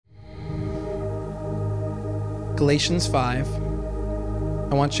Galatians 5.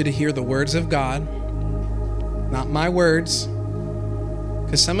 I want you to hear the words of God, not my words,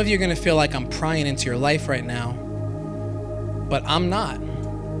 because some of you are going to feel like I'm prying into your life right now, but I'm not.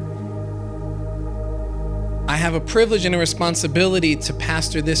 I have a privilege and a responsibility to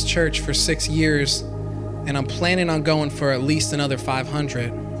pastor this church for 6 years, and I'm planning on going for at least another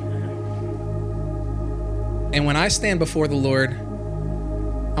 500. And when I stand before the Lord,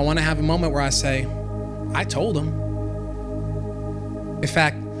 I want to have a moment where I say, I told him. In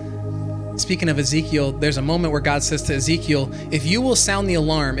fact, speaking of Ezekiel, there's a moment where God says to Ezekiel, if you will sound the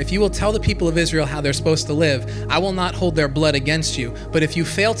alarm, if you will tell the people of Israel how they're supposed to live, I will not hold their blood against you. But if you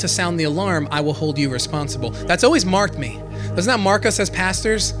fail to sound the alarm, I will hold you responsible. That's always marked me. Doesn't that mark us as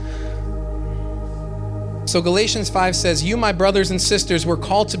pastors? So Galatians 5 says, you, my brothers and sisters, were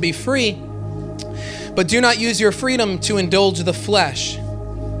called to be free, but do not use your freedom to indulge the flesh.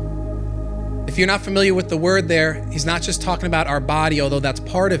 If you're not familiar with the word there, he's not just talking about our body, although that's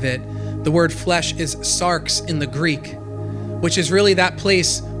part of it. The word flesh is sarx in the Greek, which is really that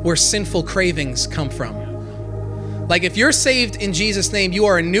place where sinful cravings come from. Like if you're saved in Jesus' name, you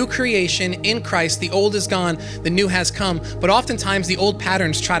are a new creation in Christ. The old is gone, the new has come. But oftentimes the old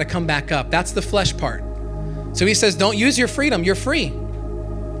patterns try to come back up. That's the flesh part. So he says, don't use your freedom, you're free.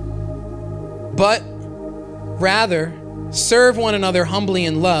 But rather, serve one another humbly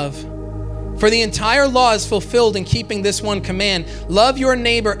in love. For the entire law is fulfilled in keeping this one command, love your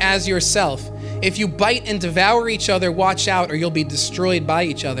neighbor as yourself. If you bite and devour each other, watch out, or you'll be destroyed by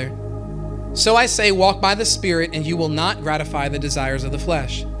each other. So I say, walk by the Spirit, and you will not gratify the desires of the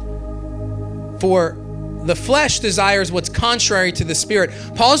flesh. For the flesh desires what's contrary to the Spirit.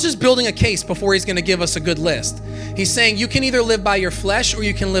 Paul's just building a case before he's going to give us a good list. He's saying you can either live by your flesh or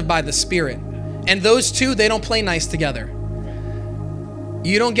you can live by the Spirit. And those two, they don't play nice together.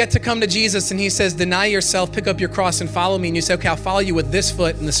 You don't get to come to Jesus and he says, deny yourself, pick up your cross and follow me. And you say, okay, I'll follow you with this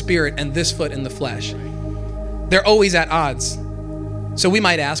foot in the Spirit and this foot in the flesh. They're always at odds. So we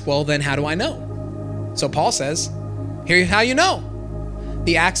might ask, well, then how do I know? So Paul says, here's how you know.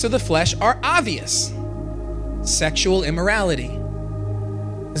 The acts of the flesh are obvious. Sexual immorality.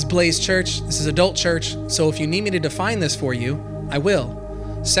 This is Blaze Church. This is adult church. So if you need me to define this for you, I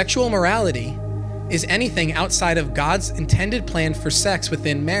will. Sexual immorality is anything outside of God's intended plan for sex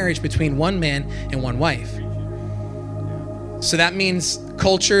within marriage between one man and one wife. So that means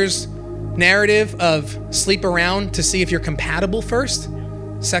culture's narrative of sleep around to see if you're compatible first,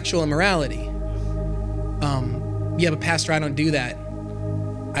 sexual immorality. Yeah, but Pastor, I don't do that.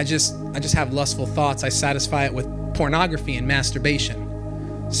 I just have lustful thoughts. I satisfy it with pornography and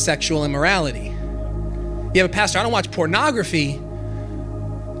masturbation. Sexual immorality. Yeah, but Pastor, I don't watch pornography.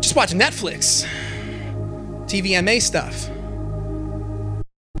 Just watch Netflix. TVMA stuff.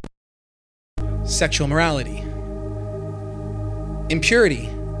 Sexual morality. Impurity,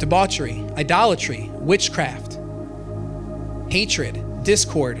 debauchery, idolatry, witchcraft, hatred,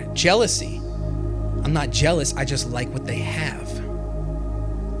 discord, jealousy. I'm not jealous, I just like what they have.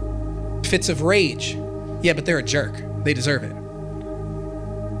 Fits of rage. Yeah, but they're a jerk. They deserve it.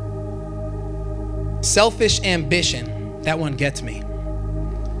 Selfish ambition. That one gets me.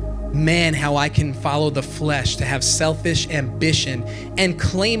 Man, how I can follow the flesh to have selfish ambition and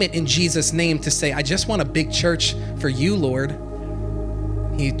claim it in Jesus' name to say, I just want a big church for you, Lord.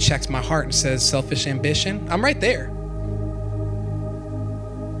 He checks my heart and says, selfish ambition? I'm right there.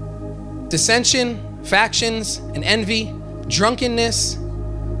 Dissension, factions, and envy, drunkenness,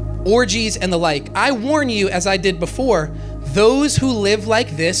 orgies, and the like. I warn you, as I did before, those who live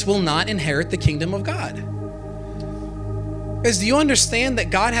like this will not inherit the kingdom of God. Because do you understand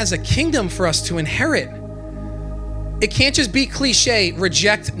that God has a kingdom for us to inherit? It can't just be cliche,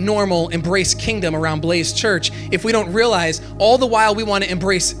 reject normal, embrace kingdom around Blaze Church if we don't realize all the while we want to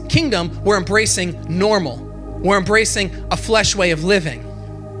embrace kingdom, we're embracing normal. We're embracing a flesh way of living.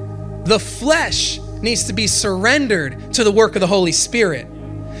 The flesh needs to be surrendered to the work of the Holy Spirit.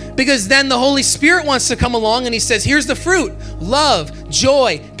 Because then the Holy Spirit wants to come along and he says, here's the fruit: love,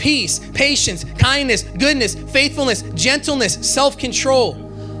 joy, peace, patience, kindness, goodness, faithfulness, gentleness, self-control.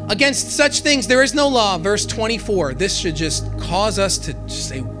 Against such things there is no law. Verse 24. This should just cause us to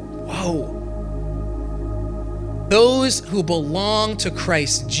say, whoa. Those who belong to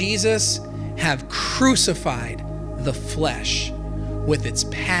Christ Jesus have crucified the flesh with its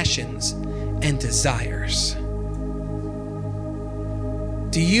passions and desires.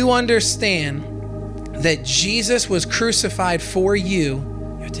 Do you understand that Jesus was crucified for you?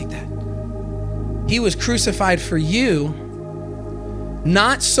 Here, take that. He was crucified for you,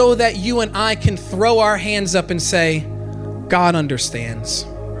 not so that you and I can throw our hands up and say, God understands.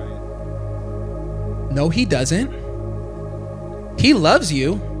 No, he doesn't. He loves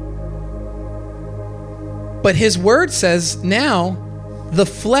you. But his word says now the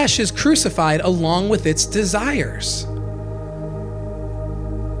flesh is crucified along with its desires.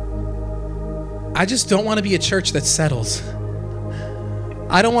 I just don't want to be a church that settles.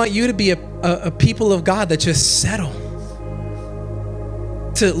 I don't want you to be a people of God that just settle.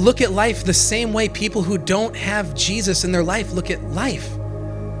 To look at life the same way people who don't have Jesus in their life look at life.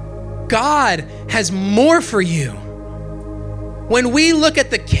 God has more for you. When we look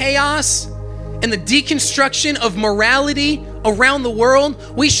at the chaos and the deconstruction of morality around the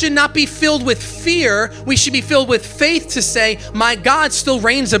world, we should not be filled with fear. We should be filled with faith to say, my God still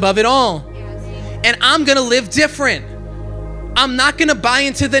reigns above it all. And I'm going to live different. I'm not going to buy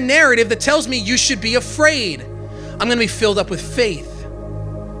into the narrative that tells me you should be afraid. I'm going to be filled up with faith.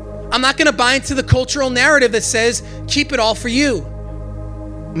 I'm not going to buy into the cultural narrative that says, keep it all for you.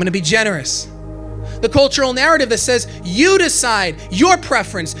 I'm going to be generous. The cultural narrative that says, you decide your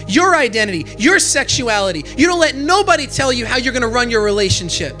preference, your identity, your sexuality. You don't let nobody tell you how you're going to run your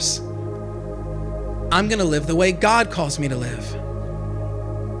relationships. I'm going to live the way God calls me to live.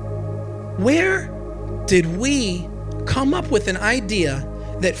 Where did we come up with an idea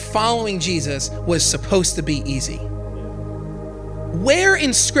that following Jesus was supposed to be easy? Where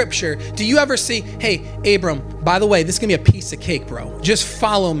in scripture do you ever see, hey, Abram, by the way, this is gonna be a piece of cake, bro. Just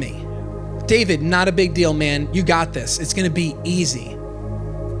follow me. David, not a big deal, man. You got this. It's gonna be easy.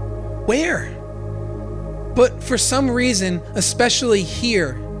 Where? But for some reason, especially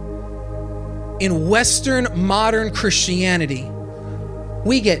here in Western modern Christianity,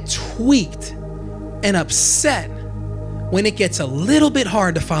 we get tweaked and upset when it gets a little bit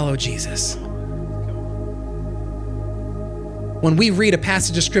hard to follow Jesus. When we read a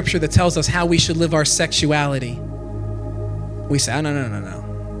passage of scripture that tells us how we should live our sexuality, we say, oh,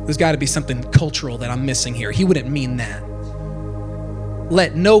 no. There's got to be something cultural that I'm missing here. He wouldn't mean that.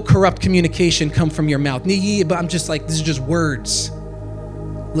 Let no corrupt communication come from your mouth. Yeah, but I'm just like, this is just words.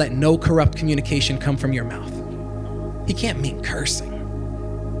 Let no corrupt communication come from your mouth. He can't mean cursing.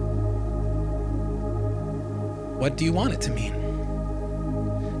 What do you want it to mean?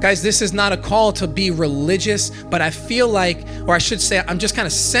 Guys, this is not a call to be religious, but I feel like, or I should say, I'm just kind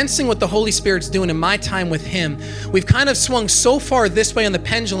of sensing what the Holy Spirit's doing in my time with him. We've kind of swung so far this way on the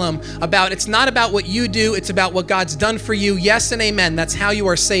pendulum about it's not about what you do, it's about what God's done for you. Yes and amen, that's how you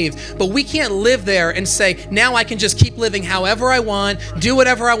are saved. But we can't live there and say, now I can just keep living however I want, do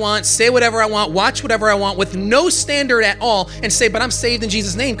whatever I want, say whatever I want, watch whatever I want with no standard at all and say, but I'm saved in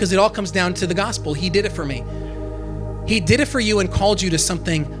Jesus' name, because it all comes down to the gospel. He did it for me. He did it for you and called you to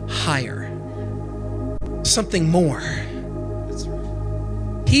something higher, something more.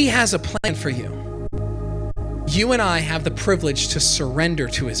 He has a plan for you. You and I have the privilege to surrender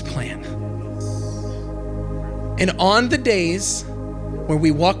to his plan. And on the days where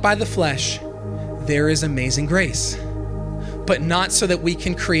we walk by the flesh, there is amazing grace, but not so that we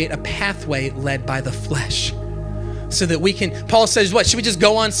can create a pathway led by the flesh. So that we can, Paul says, what, should we just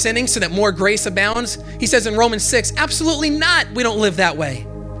go on sinning so that more grace abounds? He says in Romans 6, absolutely not. We don't live that way.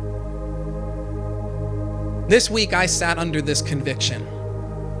 This week, I sat under this conviction.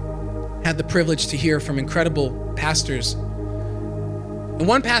 Had the privilege to hear from incredible pastors. And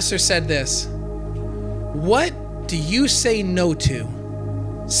one pastor said this, what do you say no to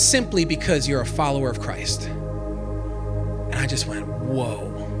simply because you're a follower of Christ? And I just went,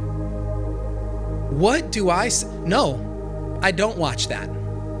 whoa. What do I say? No, I don't watch that.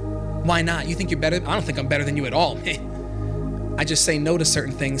 Why not? You think you're better? I don't think I'm better than you at all. I just say no to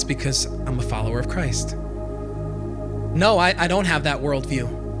certain things because I'm a follower of Christ. No, I don't have that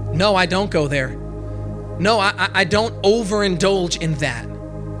worldview. No, I don't go there. No, I don't overindulge in that.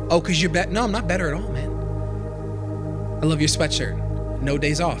 Oh, because you're better. No, I'm not better at all, man. I love your sweatshirt. No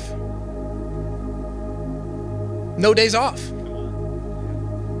days off. No days off.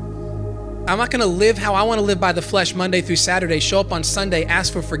 I'm not going to live how I want to live by the flesh Monday through Saturday, show up on Sunday,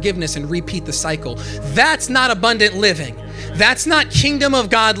 ask for forgiveness, and repeat the cycle. That's not abundant living. That's not kingdom of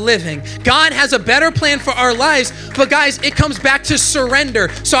God living. God has a better plan for our lives, but guys, it comes back to surrender.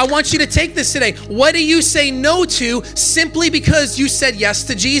 So I want you to take this today. What do you say no to simply because you said yes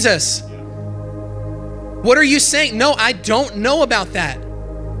to Jesus? What are you saying? No, I don't know about that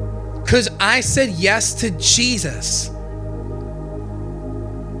because I said yes to Jesus.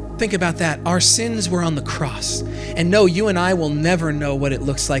 Think about that. Our sins were on the cross. And no, you and I will never know what it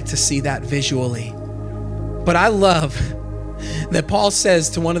looks like to see that visually. But I love that Paul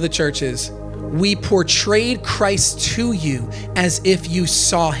says to one of the churches, we portrayed Christ to you as if you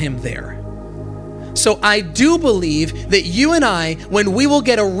saw him there. So I do believe that you and I, when we will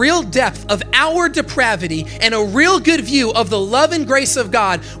get a real depth of our depravity and a real good view of the love and grace of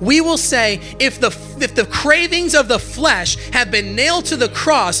God, we will say, if the cravings of the flesh have been nailed to the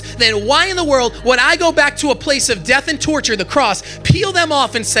cross, then why in the world would I go back to a place of death and torture, the cross, peel them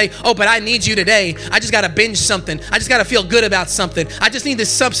off and say, oh, but I need you today. I just got to binge something. I just got to feel good about something. I just need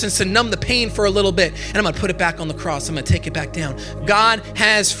this substance to numb the pain for a little bit. And I'm going to put it back on the cross. I'm going to take it back down. God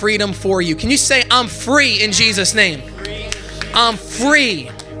has freedom for you. Can you say, I'm free in Jesus' name? I'm free.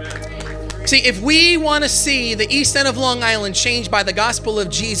 See, if we want to see the East End of Long Island changed by the gospel of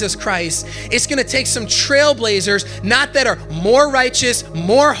Jesus Christ, it's going to take some trailblazers, not that are more righteous,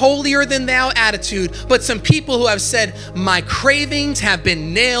 more holier than thou attitude, but some people who have said, my cravings have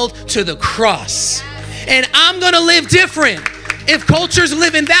been nailed to the cross. And I'm going to live different. If culture's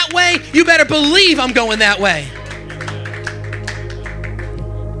living that way, you better believe I'm going that way.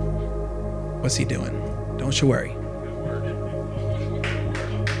 What's he doing? Don't you worry.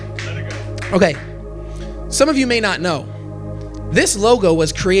 Okay, some of you may not know, this logo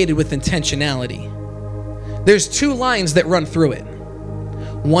was created with intentionality. There's two lines that run through it.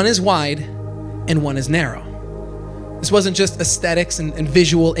 One is wide and one is narrow. This wasn't just aesthetics and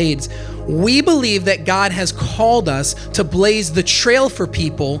visual aids. We believe that God has called us to blaze the trail for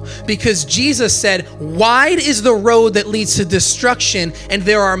people because Jesus said, wide is the road that leads to destruction, and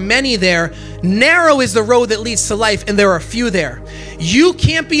there are many there. Narrow is the road that leads to life, and there are few there. You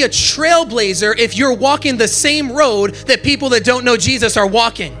can't be a trailblazer if you're walking the same road that people that don't know Jesus are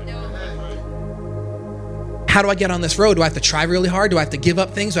walking. How do I get on this road? Do I have to try really hard? Do I have to give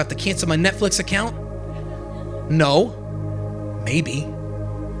up things? Do I have to cancel my Netflix account? No, maybe.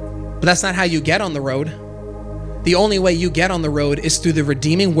 But that's not how you get on the road. The only way you get on the road is through the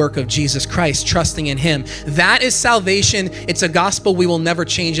redeeming work of Jesus Christ, trusting in him. That is salvation. It's a gospel we will never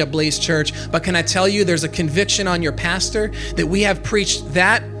change at Blaze Church. But can I tell you, there's a conviction on your pastor that we have preached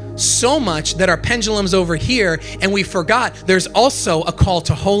that so much that our pendulum's over here and we forgot there's also a call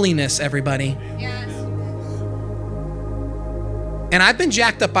to holiness, everybody. Yes. And I've been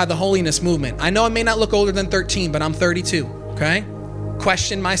jacked up by the holiness movement. I know I may not look older than 13, but I'm 32, okay?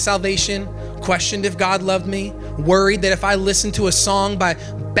 Questioned my salvation, questioned if God loved me, worried that if I listened to a song by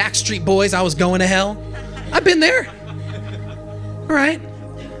Backstreet Boys, I was going to hell. I've been there. All right.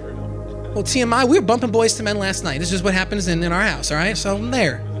 Well, TMI, we were bumping Boys to Men last night. This is just what happens in our house, all right? So I'm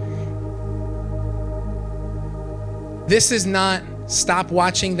there. This is not stop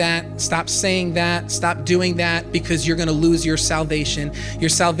watching that, stop saying that, stop doing that because you're going to lose your salvation. Your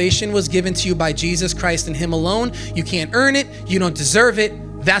salvation was given to you by Jesus Christ and him alone. You can't earn it. You don't deserve it.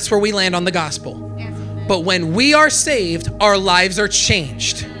 That's where we land on the gospel. Yes. But when we are saved, our lives are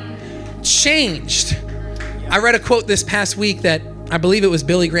changed. Changed. I read a quote this past week that I believe it was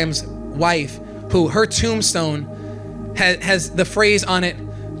Billy Graham's wife, who her tombstone has the phrase on it,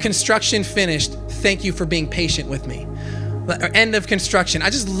 construction finished. Thank you for being patient with me. Or end of construction. I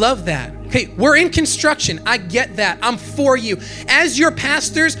just love that. Okay, we're in construction. I get that. I'm for you. As your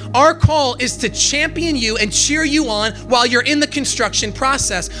pastors, our call is to champion you and cheer you on while you're in the construction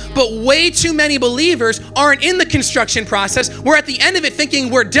process. But way too many believers aren't in the construction process. We're at the end of it thinking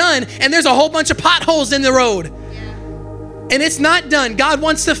we're done, and there's a whole bunch of potholes in the road. And it's not done. God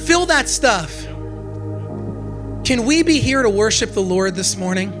wants to fill that stuff. Can we be here to worship the Lord this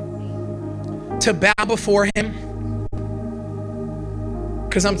morning? To bow before him?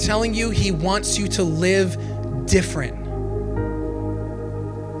 Because I'm telling you, he wants you to live different.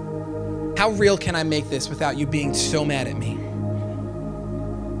 How real can I make this without you being so mad at me?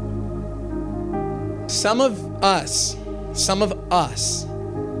 Some of us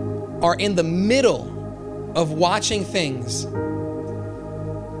are in the middle of watching things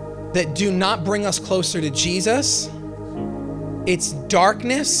that do not bring us closer to Jesus. It's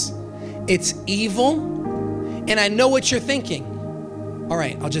darkness, it's evil, and I know what you're thinking. All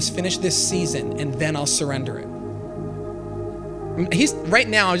right, I'll just finish this season and then I'll surrender it. Right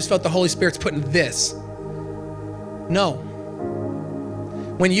now, I just felt the Holy Spirit's putting this. No.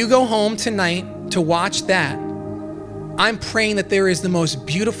 When you go home tonight to watch that, I'm praying that there is the most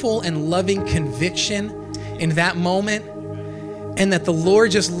beautiful and loving conviction in that moment, and that the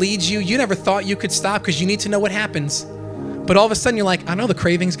Lord just leads you. You never thought you could stop because you need to know what happens. But all of a sudden you're like, I know the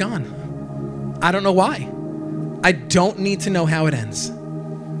craving's gone. I don't know why. I don't need to know how it ends.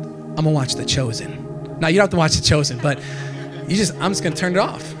 I'm gonna watch The Chosen. Now you don't have to watch The Chosen, but I'm just gonna turn it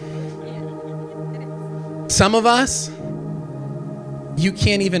off. Some of us, you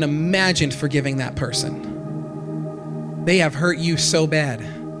can't even imagine forgiving that person. They have hurt you so bad.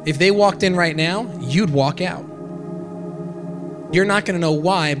 If they walked in right now, you'd walk out. You're not going to know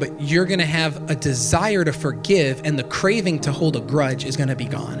why, but you're going to have a desire to forgive, and the craving to hold a grudge is going to be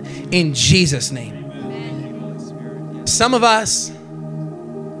gone. In Jesus' name. Some of us,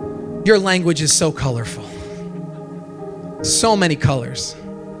 your language is so colorful. So many colors.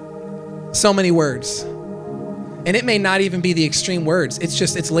 So many words. And it may not even be the extreme words.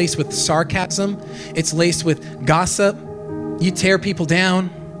 It's laced with sarcasm. It's laced with gossip. You tear people down.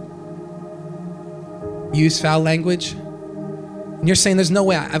 Use foul language. And you're saying, there's no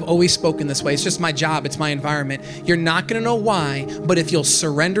way. I've always spoken this way. It's just my job. It's my environment. You're not going to know why, but if you'll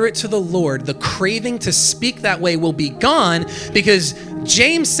surrender it to the Lord, the craving to speak that way will be gone, because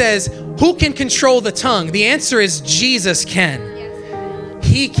James says, who can control the tongue? The answer is Jesus can.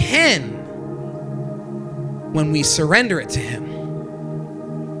 He can when we surrender it to him.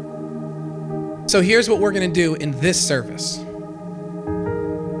 So here's what we're going to do in this service.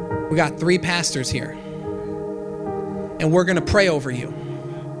 We got 3 pastors here. And we're going to pray over you,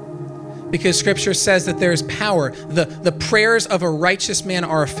 because scripture says that there is power. The prayers of a righteous man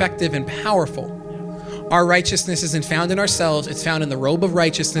are effective and powerful. Our righteousness isn't found in ourselves. It's found in the robe of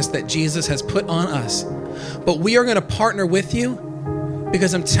righteousness that Jesus has put on us. But we are going to partner with you,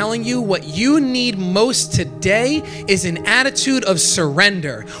 because I'm telling you, what you need most today is an attitude of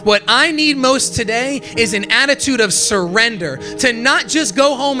surrender. What I need most today is an attitude of surrender, to not just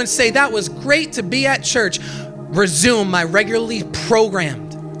go home and say, that was great to be at church. Resume my regularly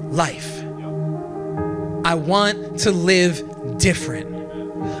programmed life. I want to live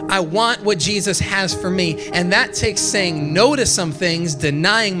different. I want what Jesus has for me. And that takes saying no to some things,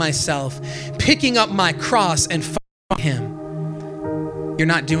 denying myself, picking up my cross and following him. You're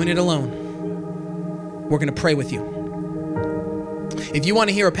not doing it alone. We're going to pray with you. If you want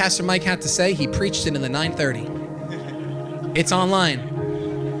to hear what Pastor Mike had to say, he preached it in the 9:30. It's online.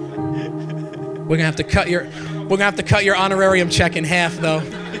 We're going to have to cut your honorarium check in half, though.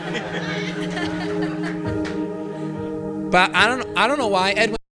 But I don't know why.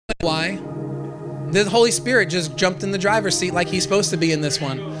 Edwin, why? The Holy Spirit just jumped in the driver's seat like he's supposed to be in this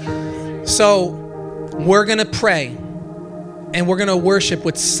one. So we're going to pray, and we're going to worship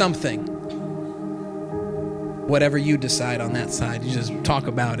with something. Whatever you decide on that side, you just talk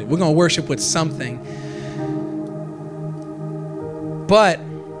about it. We're going to worship with something. But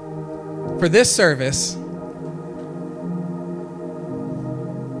for this service,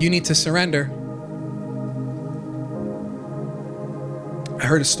 you need to surrender. I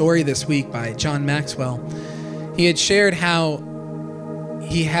heard a story this week by John Maxwell. He had shared how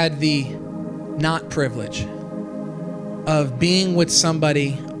he had the not privilege of being with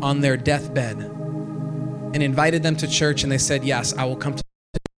somebody on their deathbed and invited them to church, and they said, yes, I will come to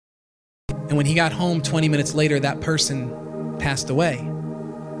church. And when he got home 20 minutes later, that person passed away.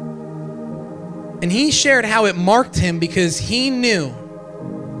 And he shared how it marked him, because he knew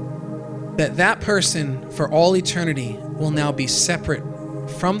that that person for all eternity will now be separate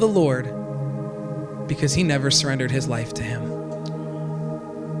from the Lord, because he never surrendered his life to him.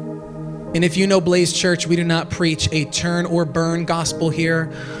 And if you know Blaze Church, we do not preach a turn or burn gospel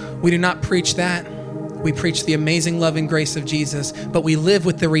here. We do not preach that. We preach the amazing love and grace of Jesus, but we live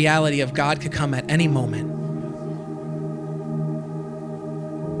with the reality of God could come at any moment.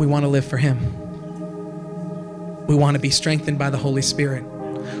 We want to live for him. We want to be strengthened by the Holy Spirit.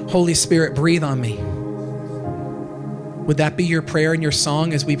 Holy Spirit, breathe on me. Would that be your prayer and your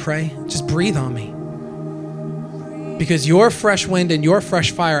song as we pray? Just breathe on me. Because your fresh wind and your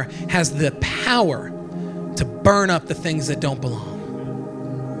fresh fire has the power to burn up the things that don't belong.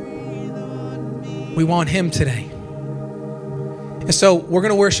 We want him today. And so we're going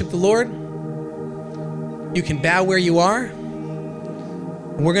to worship the Lord. You can bow where you are.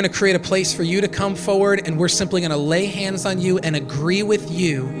 We're going to create a place for you to come forward, and we're simply going to lay hands on you and agree with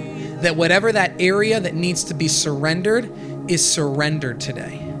you that whatever that area that needs to be surrendered is surrendered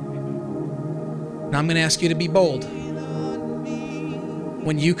today. Now I'm going to ask you to be bold.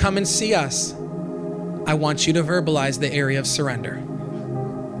 When you come and see us, I want you to verbalize the area of surrender.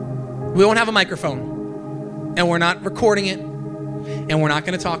 We won't have a microphone, and we're not recording it, and we're not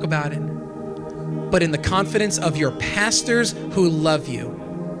going to talk about it. But in the confidence of your pastors who love you,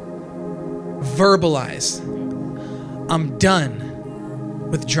 verbalize, I'm done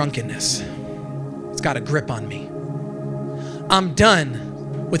with drunkenness. It's got a grip on me. I'm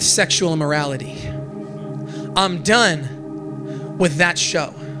done with sexual immorality. I'm done with that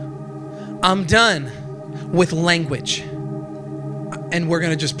show. I'm done with language. And we're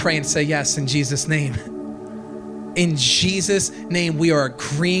going to just pray and say yes in Jesus' name. In Jesus' name, we are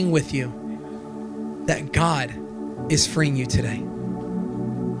agreeing with you that God is freeing you today.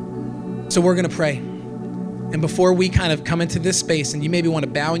 So we're going to pray. And before we kind of come into this space, and you maybe want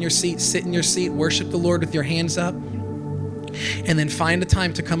to bow in your seat, sit in your seat, worship the Lord with your hands up, and then find a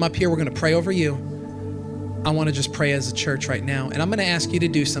time to come up here. We're going to pray over you. I want to just pray as a church right now. And I'm going to ask you to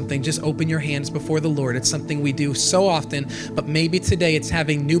do something. Just open your hands before the Lord. It's something we do so often, but maybe today it's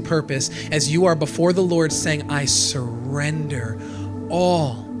having new purpose as you are before the Lord saying, I surrender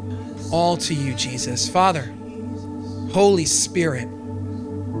all to you, Jesus. Father, Holy Spirit,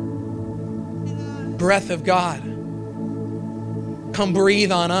 breath of God, come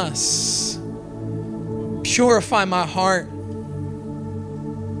breathe on us. Purify my heart.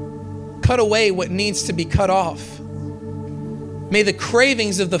 Cut away what needs to be cut off. May the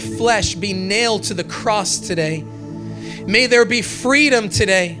cravings of the flesh be nailed to the cross today. May there be freedom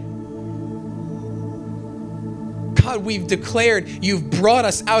today. God, we've declared you've brought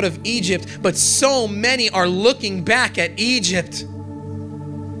us out of Egypt, but so many are looking back at Egypt.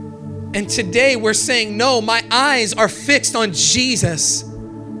 And today we're saying, no, my eyes are fixed on Jesus.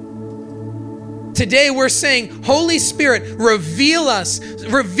 Today we're saying, Holy Spirit, reveal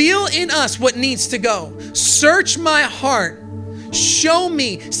in us what needs to go. Search my heart. Show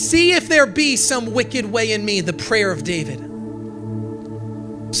me, see if there be some wicked way in me, the prayer of David.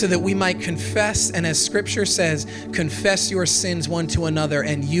 So that we might confess, and as scripture says, confess your sins one to another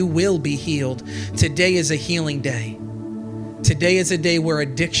and you will be healed. Today is a healing day. Today is a day where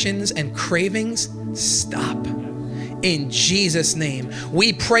addictions and cravings stop. In Jesus' name,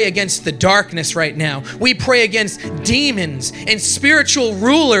 we pray against the darkness right now. We pray against demons and spiritual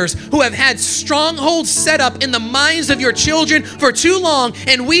rulers who have had strongholds set up in the minds of your children for too long.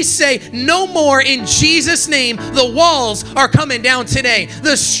 And we say, no more in Jesus' name. The walls are coming down today.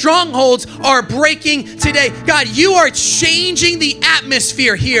 The strongholds are breaking today. God, you are changing the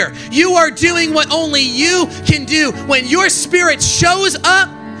atmosphere here. You are doing what only you can do. When your spirit shows up,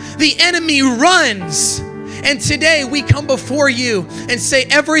 the enemy runs. And today we come before you and say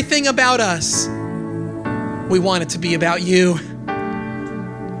everything about us. We want it to be about you.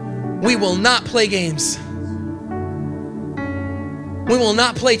 We will not play games. We will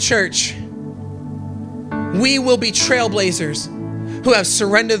not play church. We will be trailblazers who have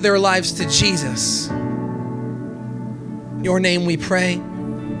surrendered their lives to Jesus. In your name we pray.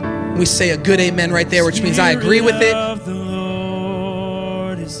 We say a good amen right there, which means I agree with it.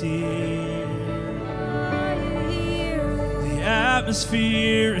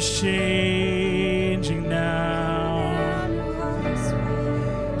 Atmosphere is changing now,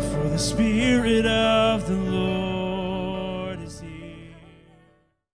 for the Spirit of the Lord